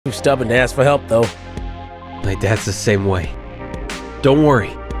Too stubborn to ask for help, though. My dad's the same way. Don't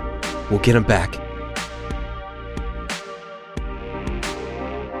worry. We'll get him back.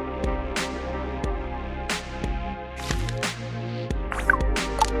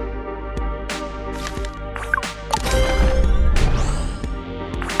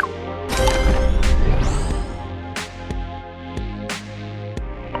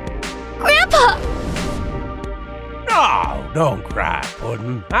 Grandpa! Oh, don't cry,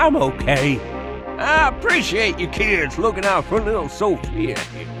 Puddin'. I'm okay. I appreciate you kids looking out for little Sophia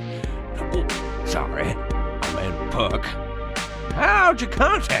here. Oh, sorry, I meant Puck. How'd you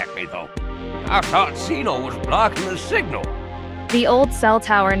contact me, though? I thought Zeno was blocking the signal. The old cell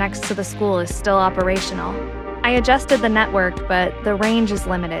tower next to the school is still operational. I adjusted the network, but the range is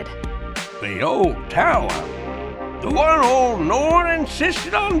limited. The old tower? The one old Norn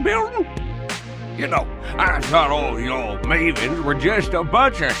insisted on building? You know, I thought all y'all mavens were just a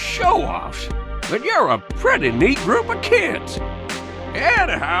bunch of show-offs. But you're a pretty neat group of kids.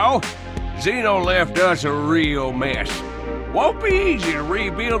 Anyhow, Zeno left us a real mess. Won't be easy to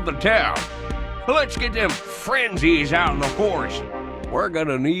rebuild the town. Let's get them frenzies out in the forest. We're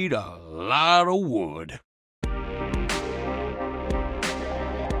gonna need a lot of wood.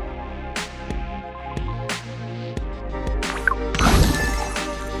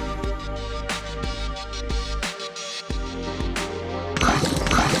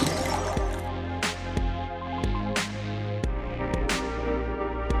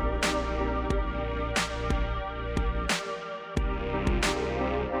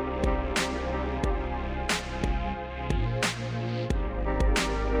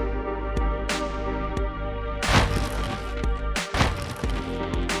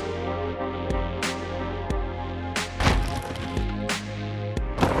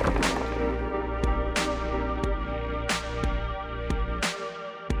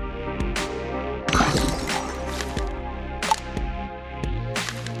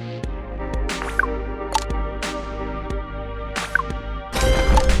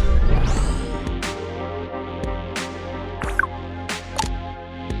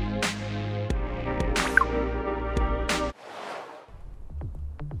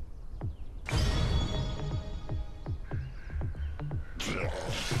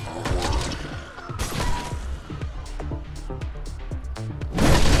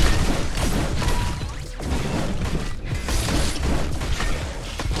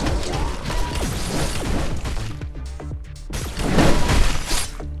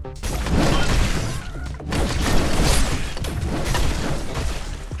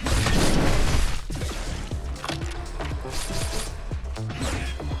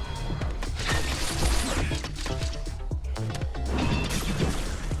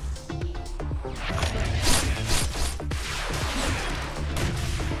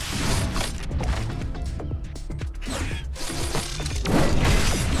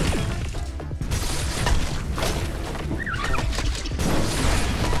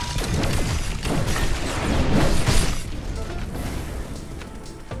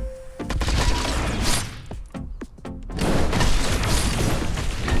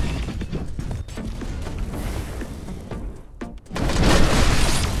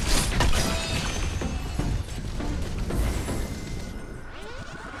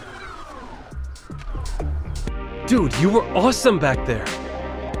 Dude, you were awesome back there.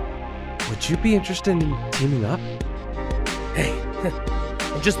 Would you be interested in teaming up? Hey,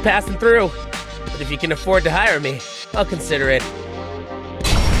 I'm just passing through. But if you can afford to hire me, I'll consider it.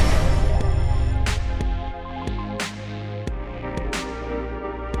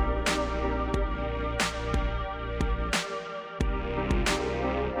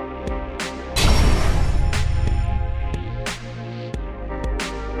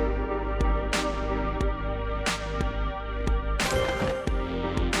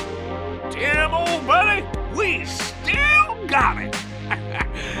 Damn, old buddy, we still got it.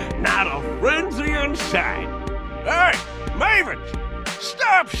 Not a frenzy in sight. Hey, Mavens,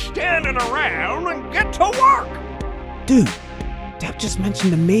 stop standing around and get to work. Dude, Dap just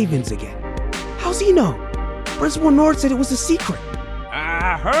mentioned the Mavens again. How's he know? Brisbane North said it was a secret.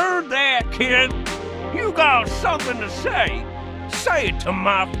 I heard that, kid. You got something to say? Say it to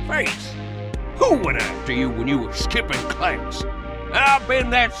my face. Who went after you when you were skipping class? I've been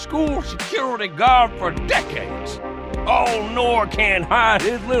that school security guard for decades. Old Nor can't hide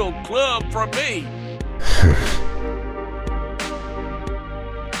his little club from me.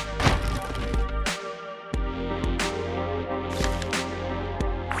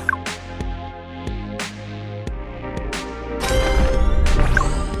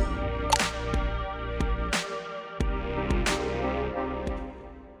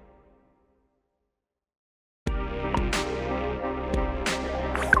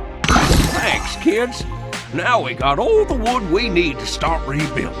 kids. Now we got all the wood we need to start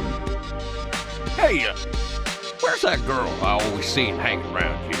rebuilding. Hey, where's that girl I always seen hanging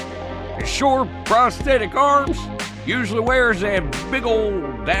around here? Is sure prosthetic arms? Usually wears that big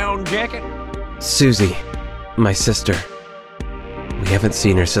old down jacket? Susie, my sister. We haven't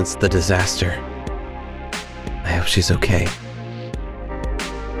seen her since the disaster. I hope she's okay.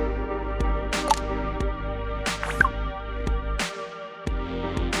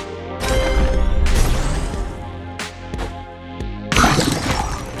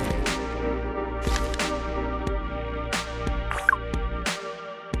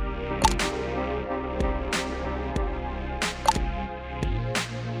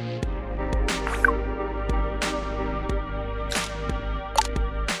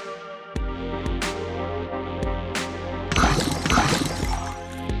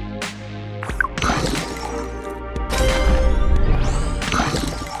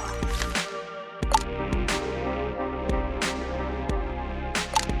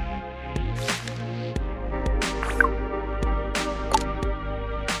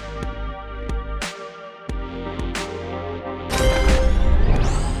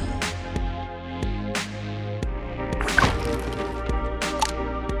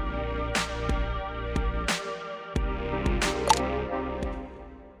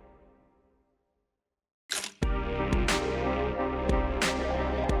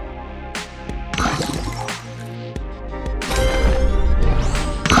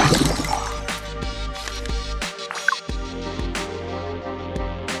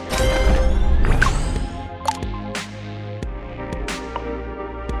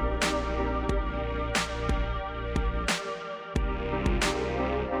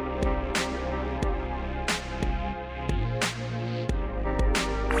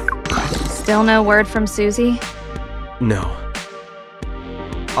 Still no word from Susie? No.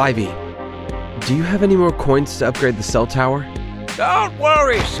 Ivy, do you have any more coins to upgrade the cell tower? Don't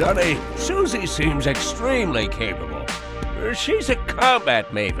worry, Sonny. Susie seems extremely capable. She's a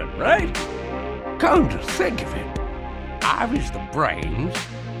combat maven, right? Come to think of it, Ivy's the brains,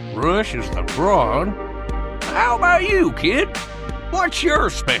 Rush is the brawn. How about you, kid? What's your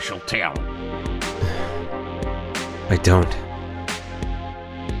special talent? I don't.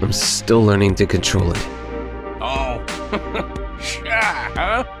 I'm still learning to control it. Oh, shy,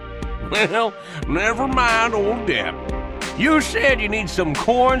 huh? Well, never mind, old Deb. You said you need some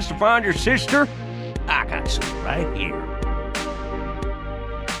coins to find your sister? I got some right here.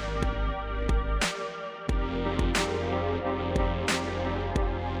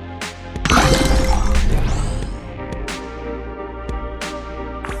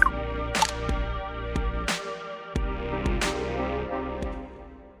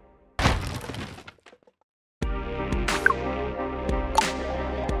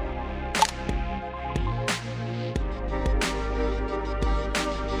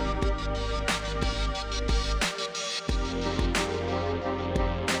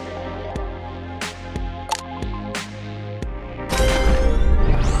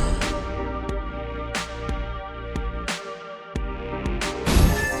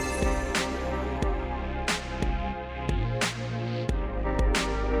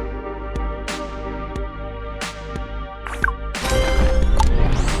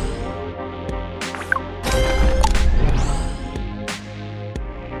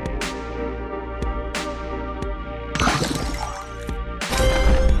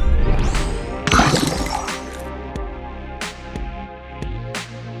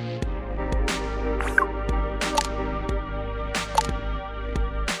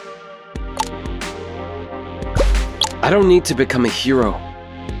 I don't need to become a hero.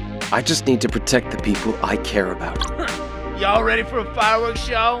 I just need to protect the people I care about. Y'all ready for a fireworks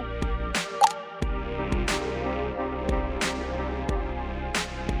show?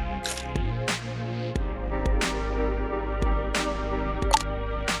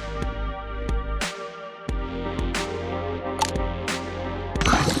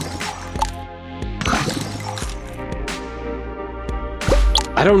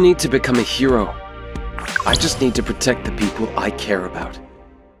 I don't need to become a hero. I just need to protect the people I care about.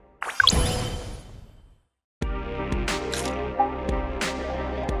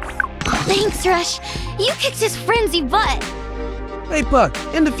 Thanks, Rush. You kicked his frenzy butt. Hey, Buck,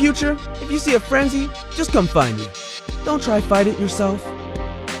 in the future, if you see a frenzy, just come find me. Don't try fight it yourself.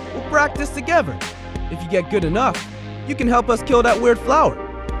 We'll practice together. If you get good enough, you can help us kill that weird flower.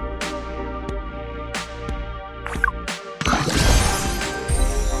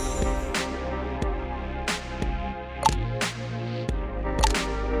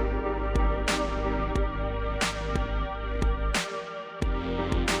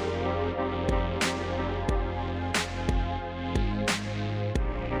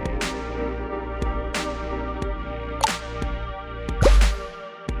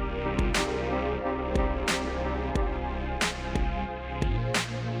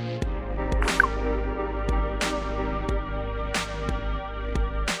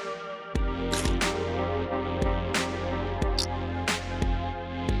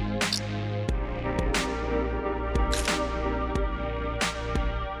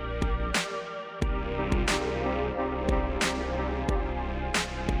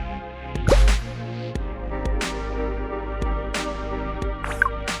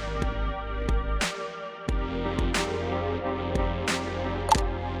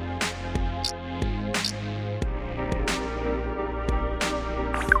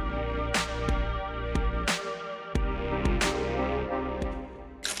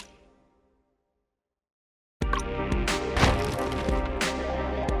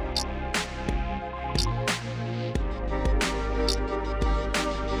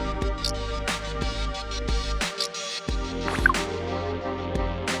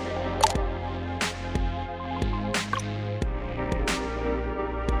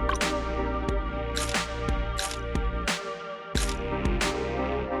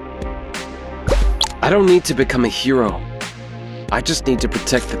 don't need to become a hero. I just need to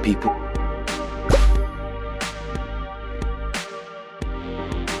protect the people.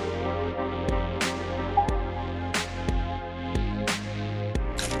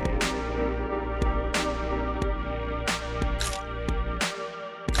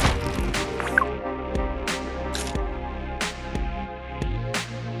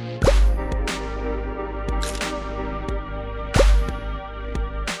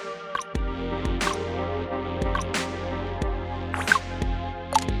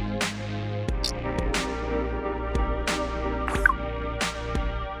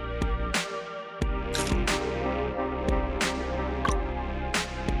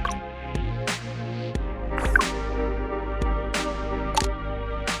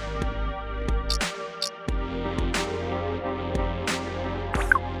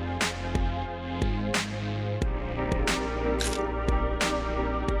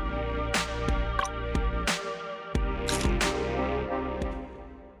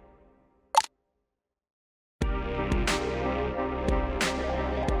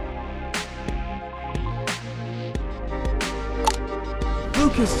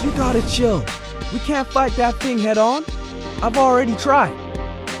 Lucas, you gotta chill. We can't fight that thing head on. I've already tried.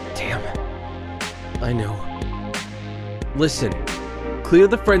 Damn. I know. Listen, clear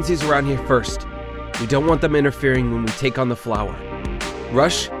the frenzies around here first. We don't want them interfering when we take on the flower.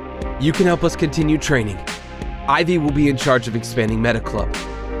 Rush, you can help us continue training. Ivy will be in charge of expanding Meta Club.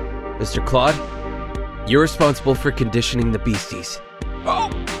 Mr. Claude, you're responsible for conditioning the beasties. Oh,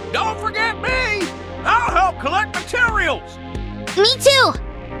 don't forget me! I'll help collect materials! Me too!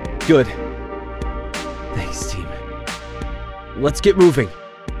 Good. Thanks, team. Let's get moving.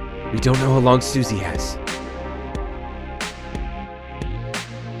 We don't know how long Susie has.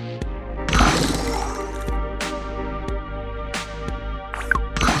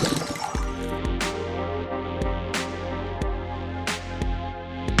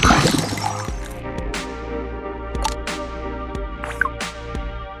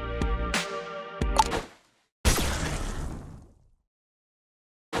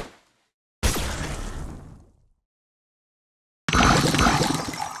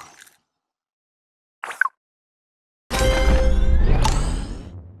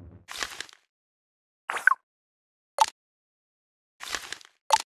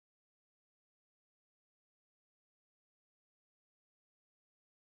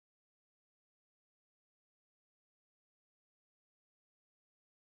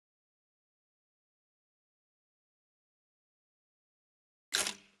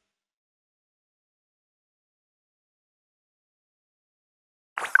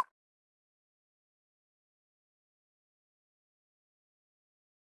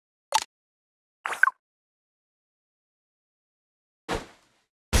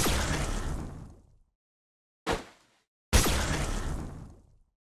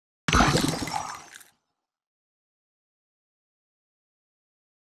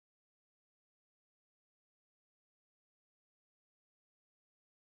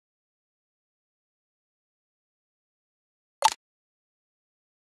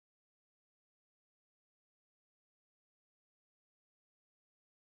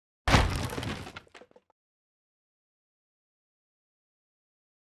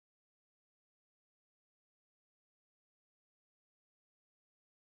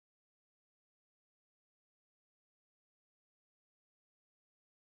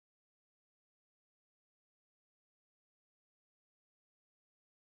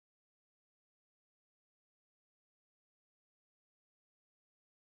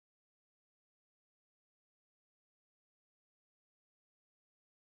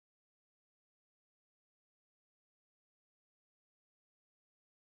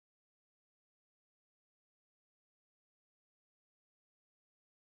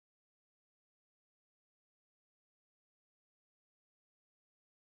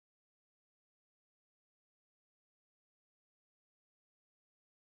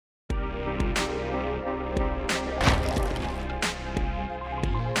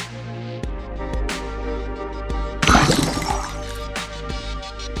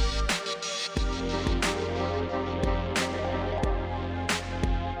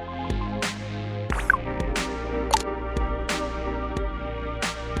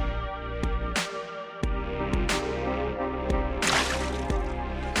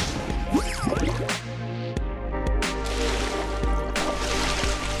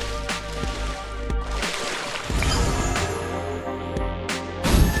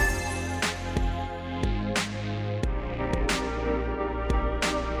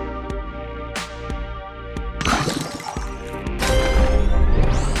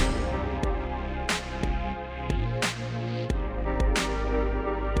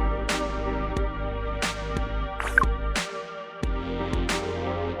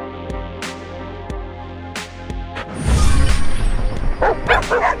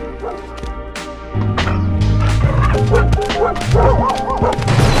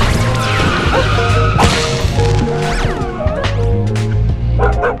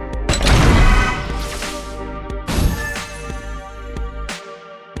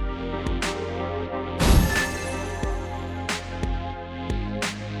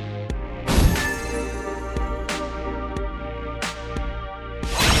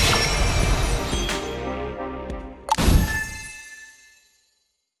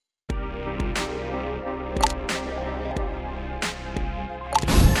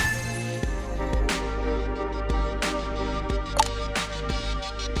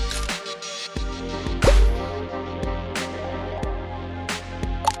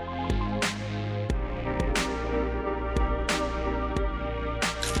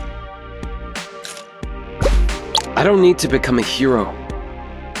 I don't need to become a hero.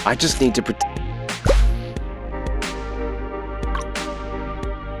 I just need to protect.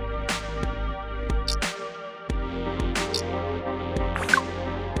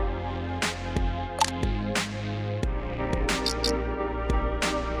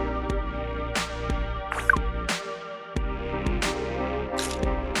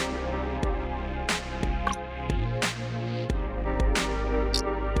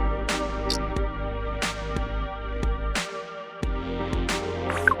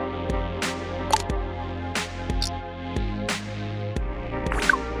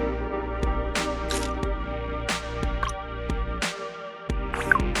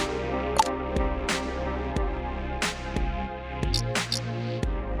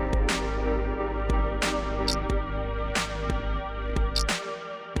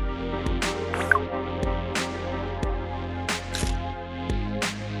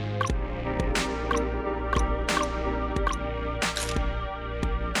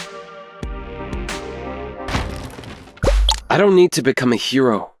 I don't need to become a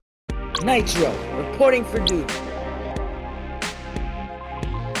hero. Nitro, reporting for duty.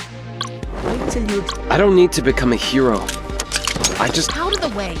 Wait till you... I don't need to become a hero. I just... Out of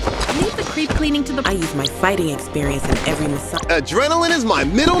the way. Leave the creep cleaning to the... I use my fighting experience in every massage. Adrenaline is my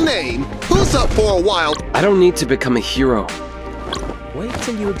middle name. Who's up for a while? I don't need to become a hero. Wait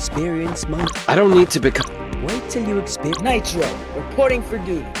till you experience my... I don't need to become... Wait till you experience... Nitro, reporting for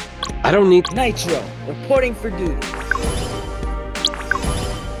duty. I don't need... Nitro, reporting for duty.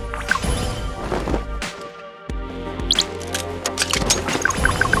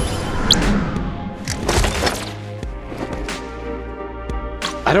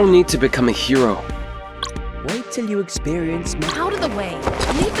 I don't need to become a hero. Wait till you experience my... Out of the way.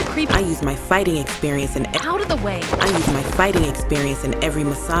 Leave the creep... I use my fighting experience in... Out of the way. I use my fighting experience in every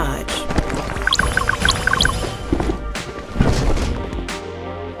massage.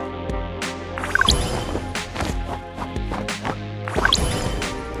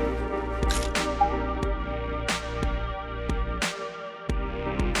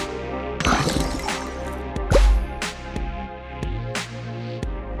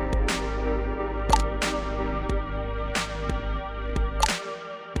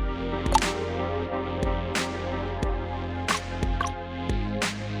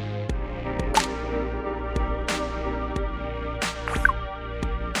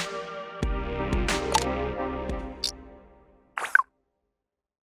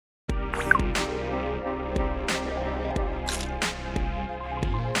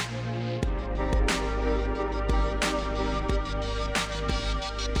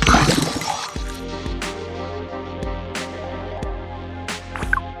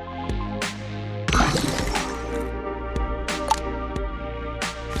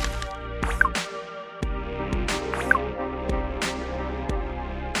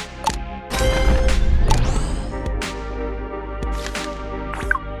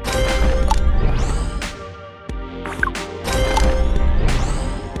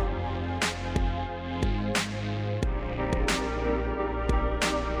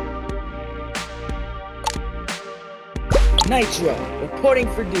 Nitro,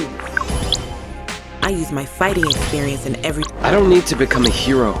 reporting for duty. I use my fighting experience in every... I don't need to become a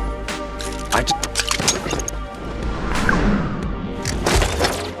hero. I just...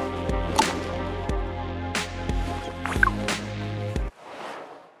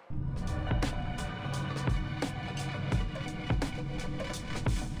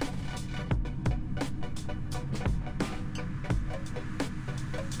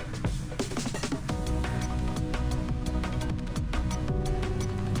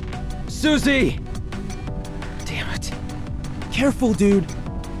 Susie! Damn it. Careful, dude.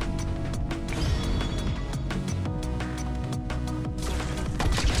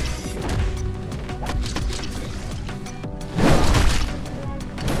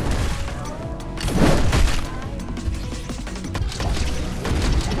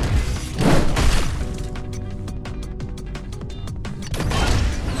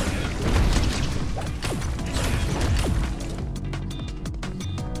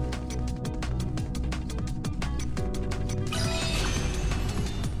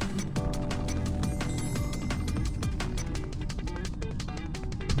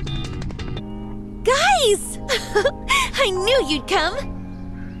 Guys! I knew you'd come!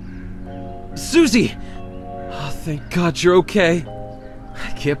 Susie! Oh, thank God you're okay.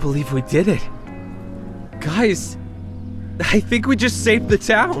 I can't believe we did it. Guys, I think we just saved the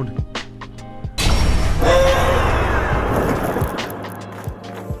town.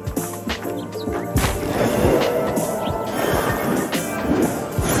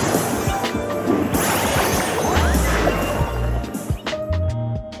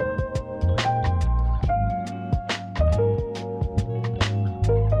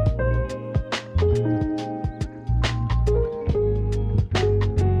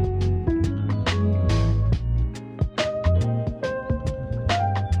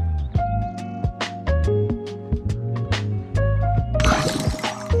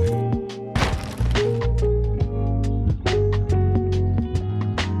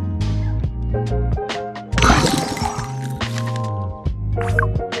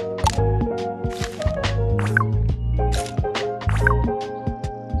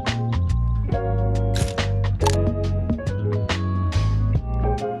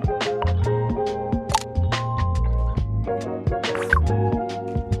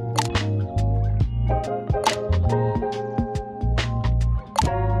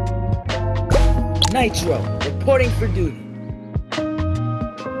 Nitro, reporting for duty.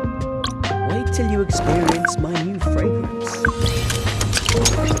 Wait till you experience my new fragrance.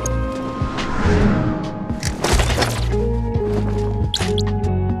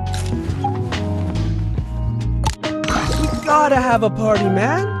 We gotta have a party,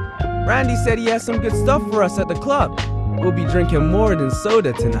 man. Randy said he has some good stuff for us at the club. We'll be drinking more than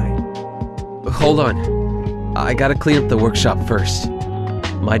soda tonight. Hold on. I gotta clean up the workshop first.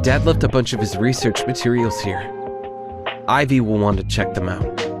 My dad left a bunch of his research materials here. Ivy will want to check them out.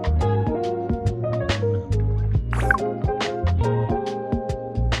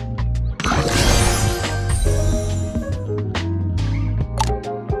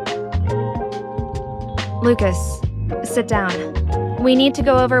 Lucas, sit down. We need to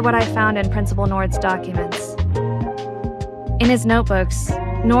go over what I found in Principal Nord's documents. In his notebooks,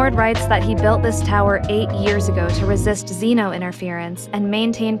 Nord writes that he built this tower 8 years ago to resist Xeno interference and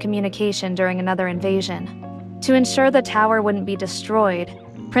maintain communication during another invasion. To ensure the tower wouldn't be destroyed,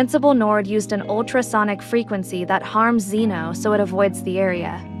 Principal Nord used an ultrasonic frequency that harms Xeno so it avoids the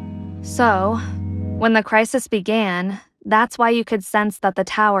area. So, when the crisis began, that's why you could sense that the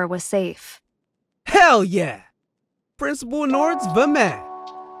tower was safe. Hell yeah! Principal Nord's the man.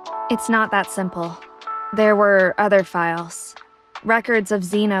 It's not that simple. There were other files. Records of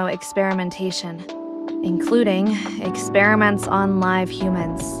Xeno experimentation, including experiments on live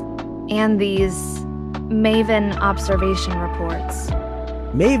humans, and these Maven observation reports.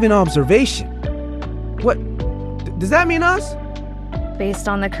 Maven observation? What? Does that mean us? Based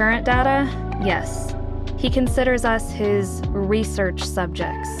on the current data, yes. He considers us his research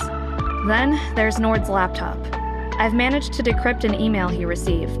subjects. Then there's Nord's laptop. I've managed to decrypt an email he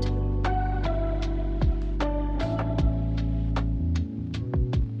received.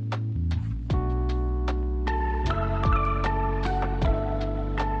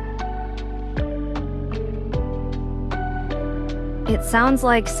 It sounds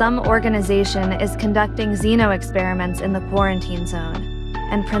like some organization is conducting Xeno experiments in the quarantine zone,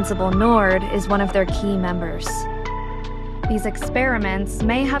 and Principal Nord is one of their key members. These experiments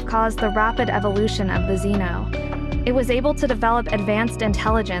may have caused the rapid evolution of the Xeno. It was able to develop advanced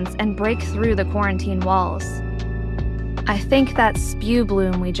intelligence and break through the quarantine walls. I think that spew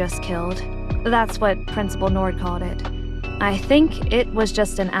bloom we just killed, that's what Principal Nord called it. I think it was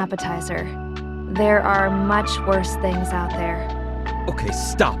just an appetizer. There are much worse things out there. Okay,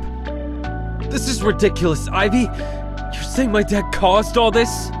 stop. This is ridiculous, Ivy. You're saying my dad caused all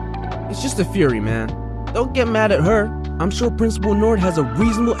this? It's just a fury, man. Don't get mad at her. I'm sure Principal Nord has a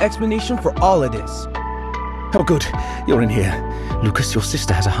reasonable explanation for all of this. Oh good, you're in here. Lucas, your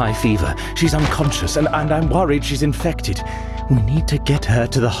sister has a high fever. She's unconscious and I'm worried she's infected. We need to get her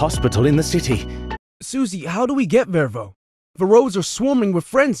to the hospital in the city. Susie, how do we get Vervo? The roads are swarming with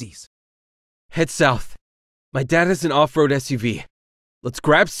frenzies. Head south. My dad has an off-road SUV. Let's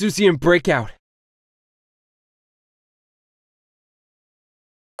grab Susie and break out.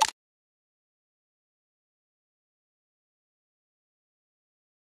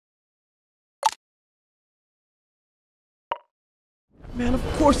 Man, of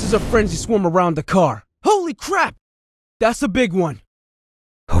course there's a frenzy swarm around the car. Holy crap! That's a big one.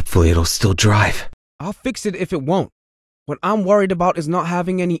 Hopefully it'll still drive. I'll fix it if it won't. What I'm worried about is not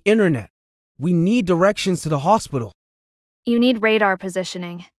having any internet. We need directions to the hospital. You need radar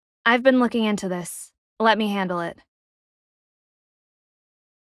positioning. I've been looking into this. Let me handle it.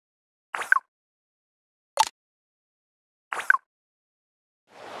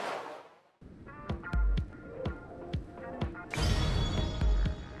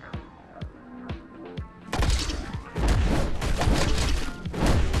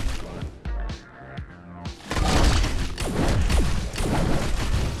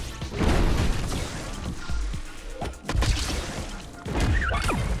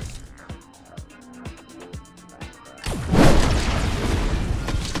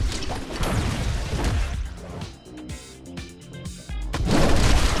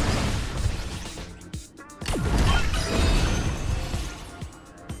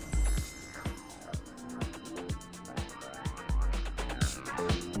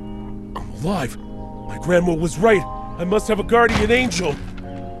 Alive. My grandma was right. I must have a guardian angel.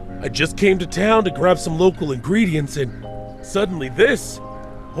 I just came to town to grab some local ingredients and suddenly this.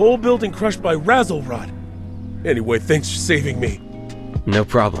 Whole building crushed by razzle rot. Anyway, thanks for saving me. No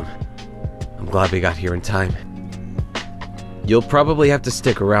problem. I'm glad we got here in time. You'll probably have to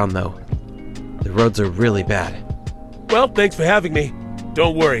stick around though. The roads are really bad. Well, thanks for having me.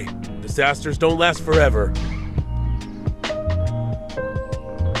 Don't worry. Disasters don't last forever.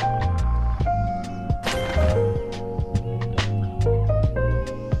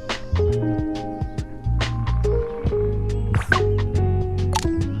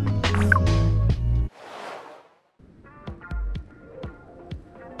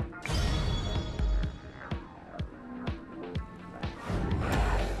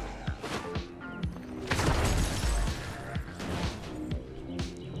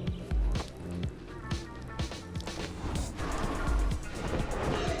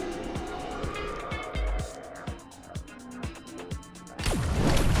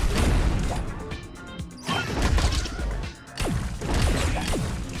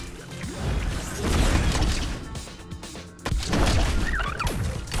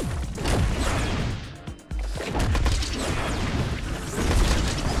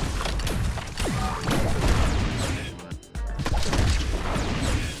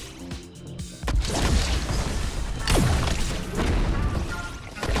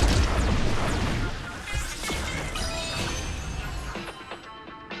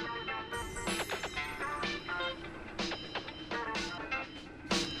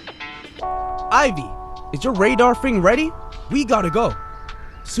 Ivy, is your radar thing ready? We gotta go.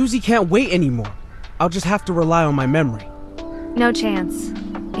 Susie can't wait anymore. I'll just have to rely on my memory. No chance.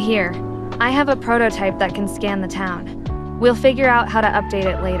 Here, I have a prototype that can scan the town. We'll figure out how to update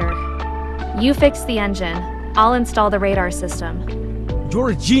it later. You fix the engine. I'll install the radar system.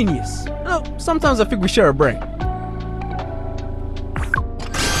 You're a genius. Sometimes I think we share a brain.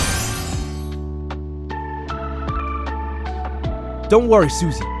 Don't worry,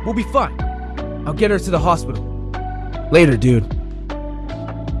 Susie. We'll be fine. I'll get her to the hospital. Later, dude.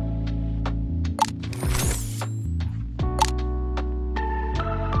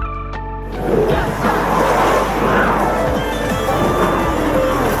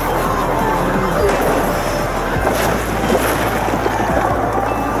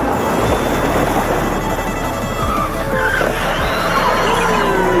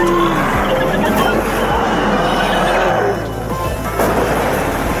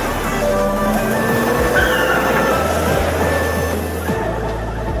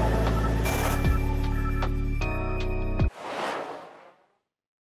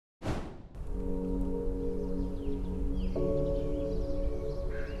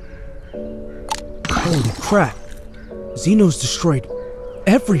 Holy crap. Xeno's destroyed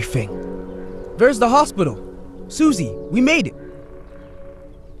everything. Where's the hospital? Susie, we made it.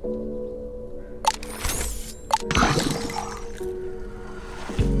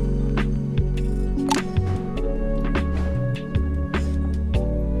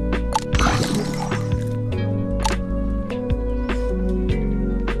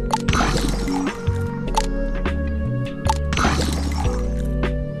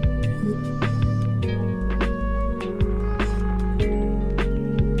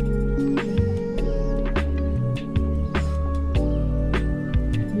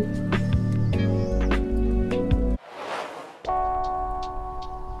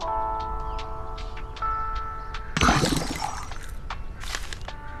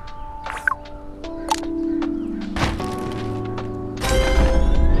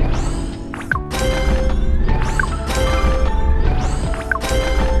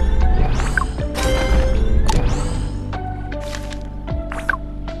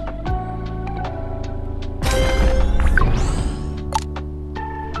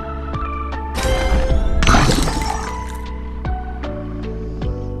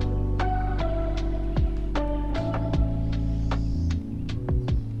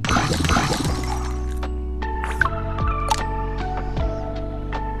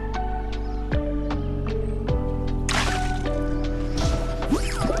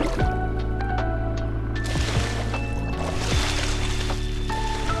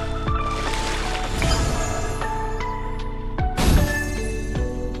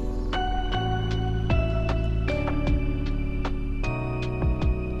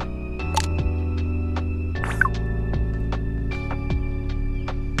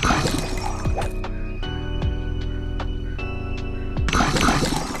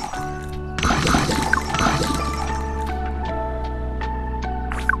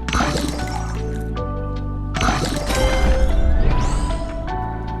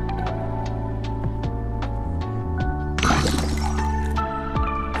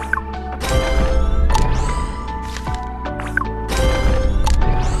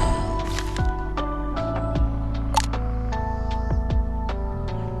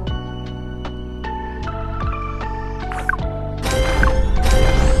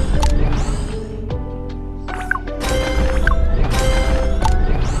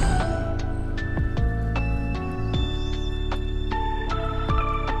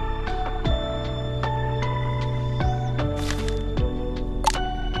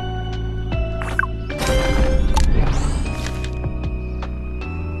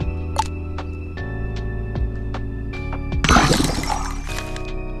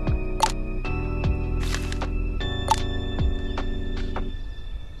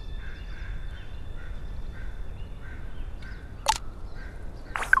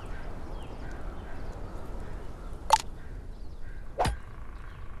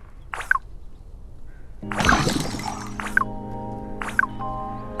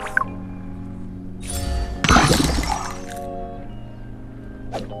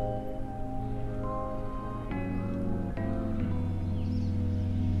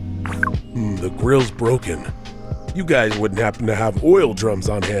 The grill's broken. You guys wouldn't happen to have oil drums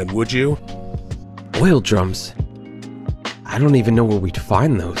on hand, would you? Oil drums? I don't even know where we'd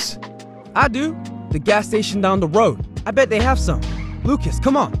find those. I do. The gas station down the road. I bet they have some. Lucas,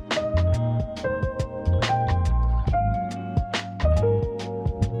 come on.